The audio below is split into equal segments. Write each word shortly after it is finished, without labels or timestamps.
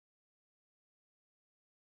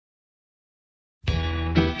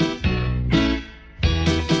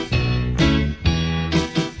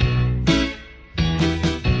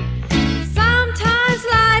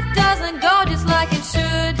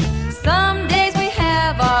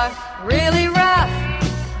really rough.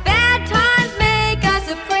 Bad times make us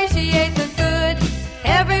appreciate the good.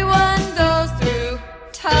 Everyone goes through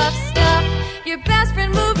tough stuff. Your best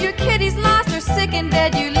friend moved, your kitty's lost, or sick in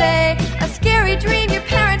bed you lay. A scary dream, your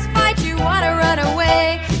parents fight, you wanna run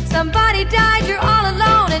away. Somebody died, you're all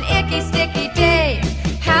alone, an icky, sticky day.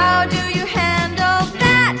 How do you handle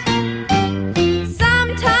that?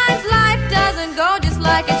 Sometimes life doesn't go just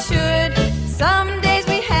like it should. Some days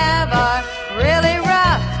we have are really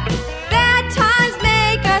rough. Bad times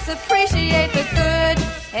make us appreciate the good.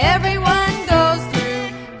 Everyone goes through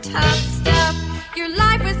tough stuff. Your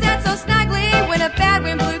life was set so snugly when a bad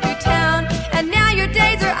wind blew through town, and now your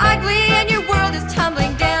days are ugly and your world is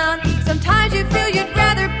tumbling down. Sometimes you feel you'd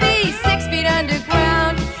rather be 6 feet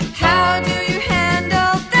underground. How do you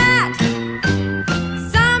handle that?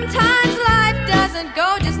 Sometimes life doesn't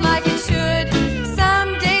go just like it should.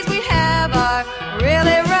 Some days we have are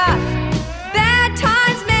really rough. Bad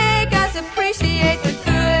times make us appreciate the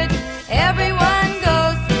good. Everyone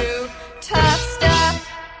goes through tough stuff.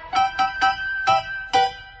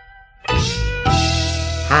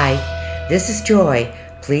 Hi, this is Joy.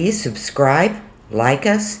 Please subscribe, like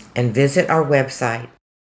us, and visit our website.